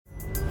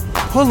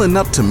Pulling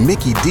up to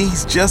Mickey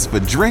D's just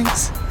for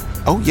drinks?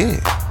 Oh yeah,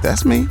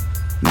 that's me.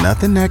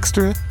 Nothing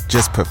extra,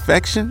 just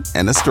perfection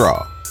and a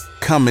straw.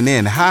 Coming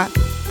in hot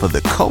for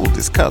the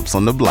coldest cups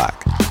on the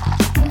block.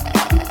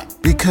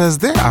 Because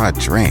there are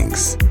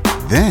drinks.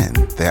 Then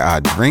there are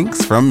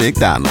drinks from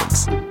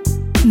McDonald's.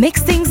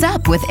 Mix things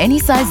up with any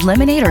size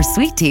lemonade or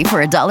sweet tea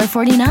for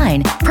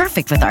 $1.49.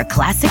 Perfect with our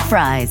classic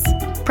fries.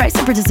 Price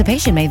and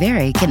participation may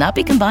vary. Cannot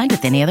be combined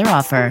with any other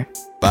offer.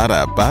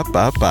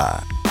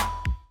 Ba-da-ba-ba-ba.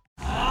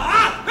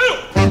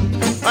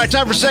 All right,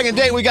 time for second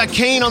date. We got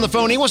Kane on the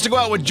phone. He wants to go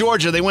out with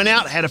Georgia. They went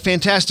out, had a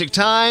fantastic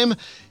time.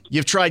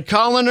 You've tried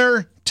calling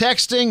her,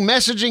 texting,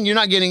 messaging. You're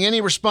not getting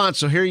any response,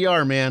 so here you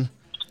are, man.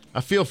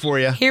 I feel for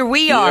you. Here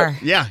we are.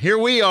 Yeah, here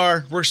we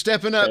are. We're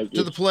stepping up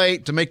to the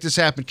plate to make this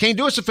happen. Kane,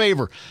 do us a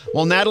favor.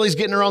 While Natalie's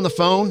getting her on the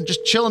phone,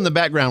 just chill in the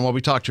background while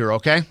we talk to her,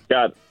 okay?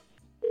 Got it.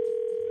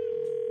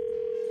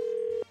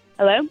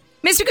 Hello?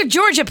 Mr. Good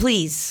Georgia,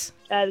 please.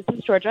 This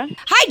is Georgia.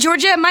 Hi,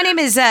 Georgia. My name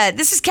is,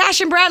 this is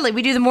Cash&Bradley.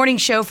 We do the morning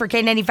show for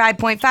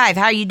K95.5.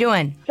 How are you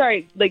doing?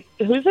 Sorry,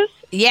 who's this?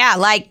 Yeah,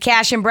 like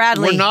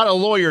Cash&Bradley. We're not a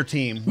lawyer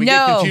team. We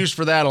get confused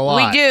for that a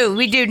lot.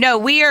 We do. No,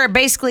 we are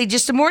basically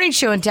just a morning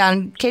show in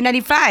town,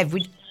 K95.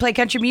 We play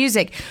country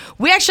music.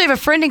 We actually have a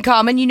friend in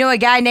common. You know a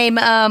guy named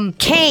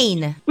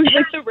Kane. We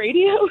like the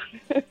radio?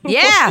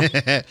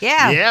 Yeah.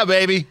 Yeah,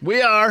 baby.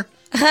 We are.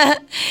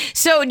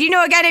 So, do you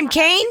know a guy named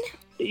Kane?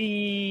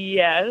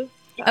 Yes.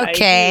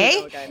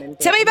 Okay.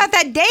 Tell me about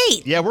that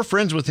date. Yeah, we're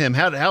friends with him.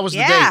 How was the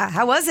date? Yeah,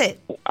 how was it?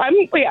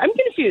 I'm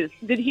confused.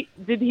 Did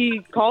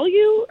he call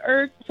you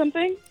or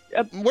something?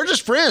 We're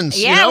just friends.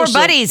 Yeah, we're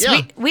buddies.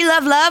 Yeah. We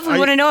love love. We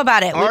want to know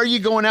about it. Are you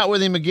going out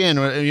with him again?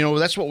 You know,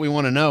 that's what we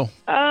want to know.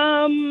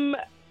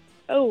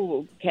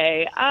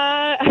 Okay.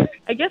 I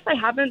guess I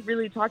haven't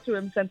really talked to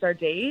him since our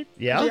date, to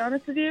be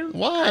honest with you.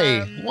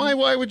 Why?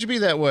 Why would you be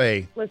that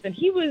way? Listen,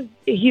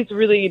 he's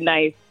really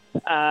nice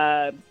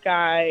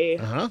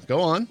guy. Go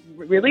on.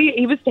 Really?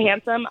 He was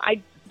handsome.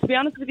 To be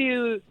honest with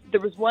you, there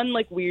was one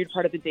weird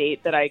part of the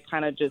date that I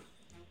kind of just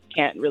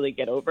can't really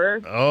get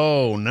over.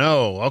 Oh,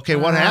 no. Okay,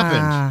 what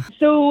happened?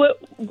 So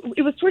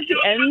it was towards the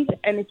end,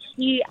 and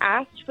he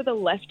asked for the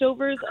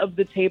leftovers of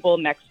the table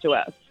next to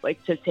us,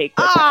 to take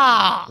with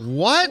him.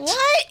 What?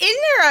 What?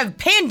 Isn't there a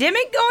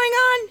pandemic going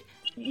on?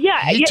 Yeah,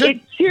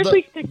 it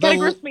seriously kind of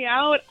grossed me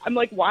out. I'm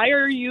like, why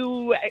are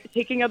you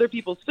taking other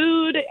people's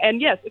food?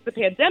 And yes, it's a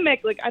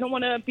pandemic. I don't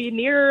want to be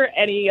near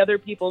any other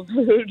people's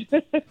food.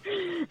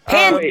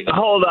 Wait,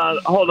 hold on.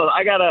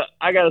 I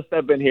gotta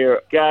step in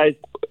here, guys.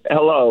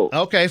 Hello.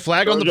 Okay,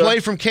 flag Georgia. On the play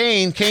from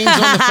Kane. Kane's on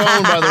the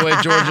phone, by the way,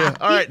 Georgia.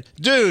 All right,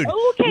 dude.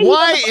 Okay,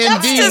 why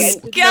That's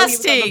indeed?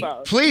 disgusting.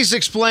 Please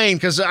explain,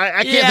 because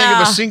I can't think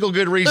of a single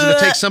good reason to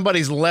take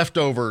somebody's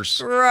leftovers.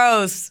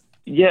 Gross.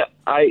 Yeah,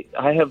 I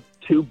have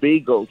 2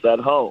 beagles at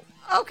home.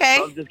 Okay.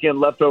 So I'm just getting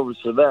leftovers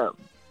for them.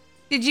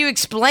 Did you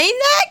explain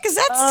that? Because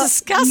that's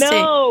disgusting.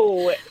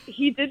 No,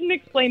 he didn't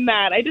explain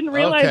that. I didn't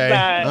realize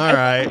that. All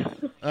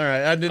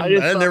right.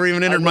 That never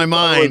even entered my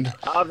mind.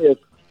 Obvious.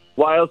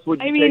 Why else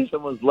would you take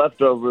someone's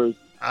leftovers?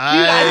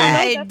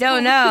 I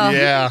don't know.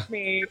 Yeah.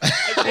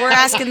 We're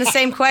asking the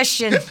same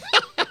question.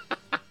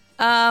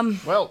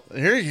 Well,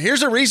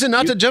 here's a reason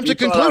not to jump to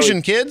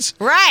conclusion, kids.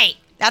 Right.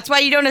 That's why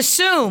you don't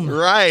assume.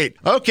 Right.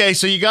 Okay,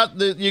 so you got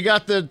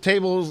the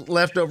tables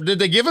left over. Did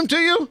they give them to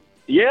you?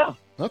 Yeah.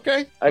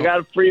 Okay. I got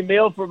a free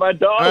meal for my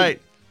dog. All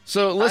right.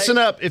 So listen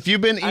up. If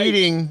you've been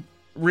eating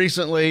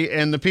recently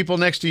and the people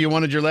next to you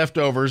wanted your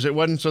leftovers, it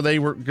wasn't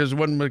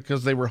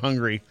because they were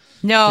hungry.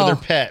 No. For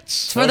their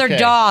pets. It's for their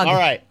dog. All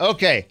right.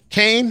 Okay.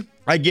 Kane,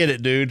 I get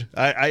it, dude.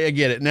 I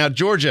get it. Now,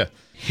 Georgia,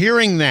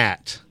 hearing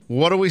that,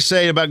 what do we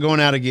say about going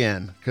out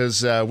again?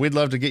 Because we'd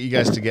love to get you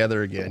guys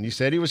together again. You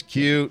said he was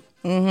cute.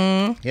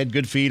 Mm-hmm. He had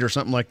good feet or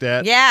something like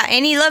that. Yeah,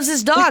 and he loves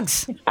his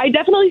dogs. I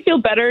definitely feel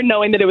better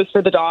knowing that it was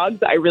for the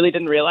dogs. I really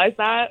didn't realize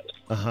that.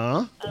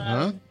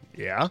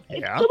 Yeah.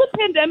 It's still a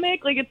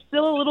pandemic. It's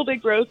still a little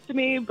bit gross to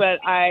me, but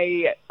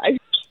I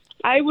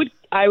would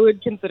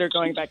consider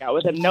going back out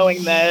with him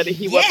knowing that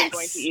he wasn't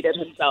going to eat it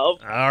himself.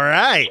 All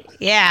right.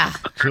 Yeah.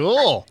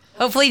 Cool.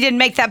 Hopefully he didn't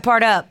make that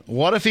part up.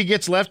 What if he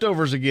gets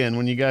leftovers again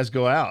when you guys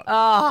go out?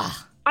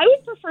 Oh. I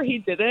would prefer he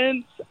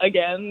didn't,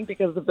 again,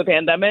 because of the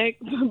pandemic.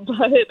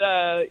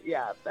 But,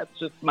 yeah, that's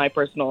just my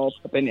personal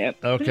opinion.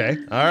 Okay.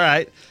 All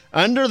right.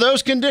 Under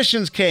those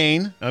conditions,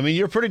 Kane, I mean,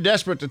 you're pretty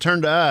desperate to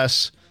turn to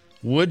us.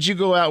 Would you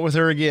go out with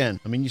her again?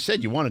 I mean, you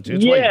said you wanted to.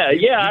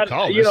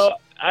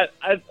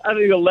 I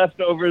think the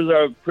leftovers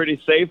are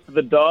pretty safe for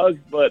the dogs,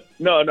 but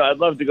no, I'd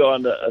love to go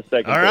on a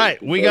second. All right,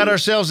 we got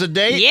ourselves a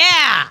date.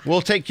 Yeah,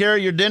 we'll take care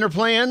of your dinner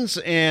plans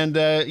and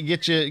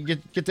get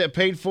that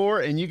paid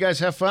for, and you guys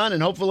have fun,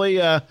 and hopefully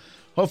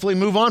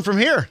move on from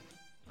here.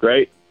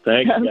 Great,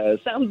 thanks, guys.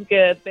 Sounds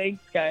good.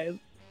 Thanks, guys.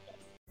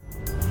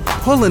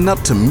 Pulling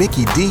up to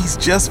Mickey D's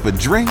just for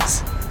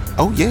drinks?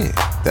 Oh yeah,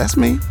 that's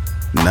me.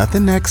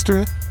 Nothing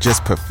extra,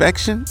 just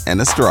perfection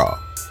and a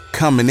straw.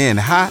 Coming in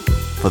hot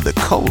for the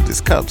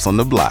coldest cups on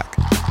the block.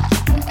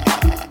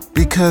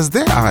 Because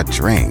there are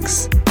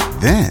drinks.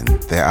 Then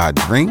there are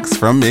drinks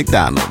from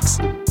McDonald's.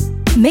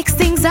 Mix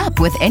things up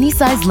with any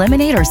size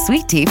lemonade or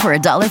sweet tea for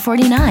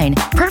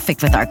 $1.49.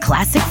 Perfect with our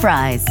classic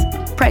fries.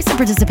 Price and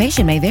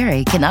participation may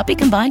vary. Cannot be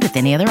combined with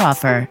any other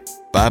offer.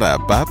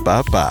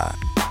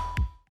 Ba-da-ba-ba-ba.